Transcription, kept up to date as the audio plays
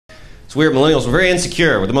It's weird, millennials, we're very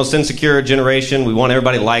insecure. We're the most insecure generation. We want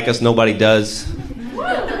everybody to like us, nobody does.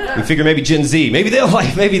 We figure maybe Gen Z, maybe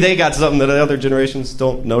they got something that the other generations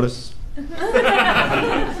don't notice.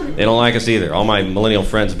 They don't like us either. All my millennial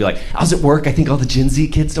friends would be like, I was at work, I think all the Gen Z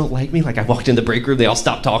kids don't like me. Like, I walked in the break room, they all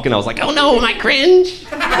stopped talking. I was like, oh no, am I cringe?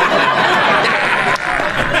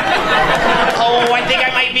 Oh, I think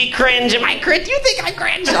I might be cringe. Am I cringe? You think I'm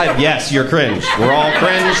cringe? Yes, you're cringe. We're all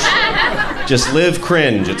cringe. Just live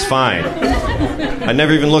cringe, it's fine. I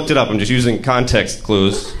never even looked it up, I'm just using context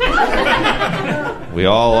clues. We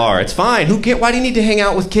all are. It's fine. Why do you need to hang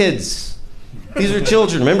out with kids? These are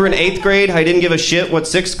children. Remember in 8th grade how I didn't give a shit what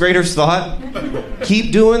 6th graders thought?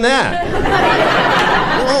 Keep doing that.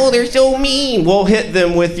 Oh, they're so mean. Well, hit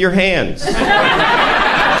them with your hands. This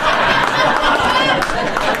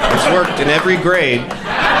worked in every grade.